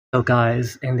So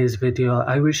guys, in this video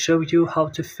I will show you how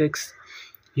to fix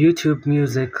YouTube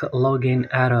Music login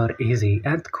error easy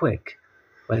and quick.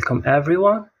 Welcome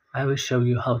everyone, I will show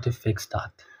you how to fix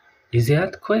that. Easy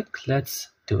and quick,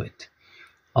 let's do it.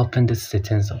 Open the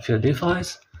settings of your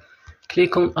device,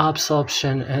 click on apps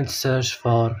option and search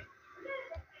for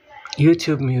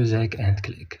YouTube Music and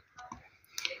click.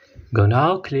 Go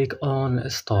now, click on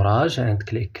storage and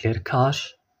click clear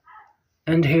cache.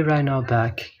 And here right now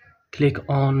back, click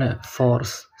on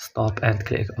force stop and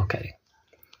click OK.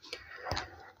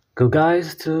 Go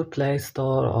guys to Play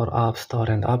Store or App Store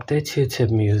and update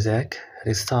YouTube Music.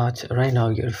 Restart right now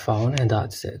your phone and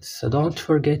that's it. So don't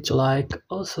forget to like,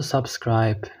 also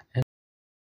subscribe